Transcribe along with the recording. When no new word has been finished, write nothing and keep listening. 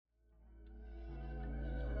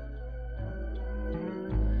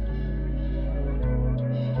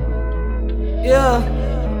Yeah.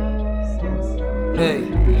 Hey.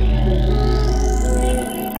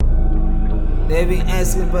 They be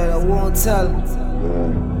asking, but I won't tell them.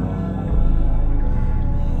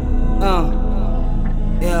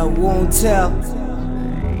 Yeah, I won't tell.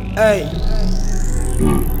 Hey.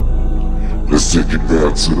 Let's take it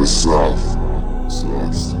back to the south. Let's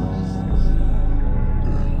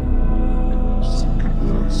take it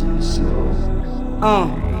back to the south.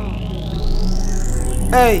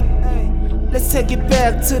 Hey. Let's take it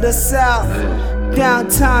back to the south.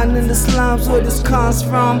 Downtown in the slums where this comes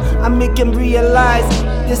from. I make him realize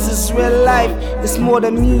this is real life, it's more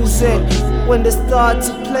than music. When they start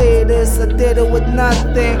to play this, I did it with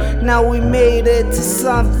nothing. Now we made it to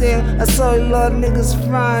something. I saw a lot of niggas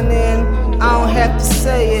fronting. I don't have to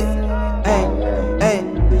say it. Hey, hey.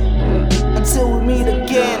 Until we meet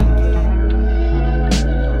again.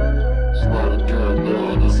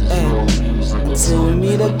 Hey, until we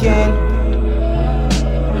meet again.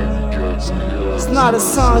 It's not a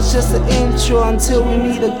song, it's just an intro until we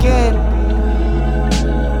meet again.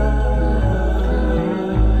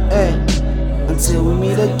 Hey, until we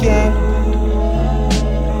meet again.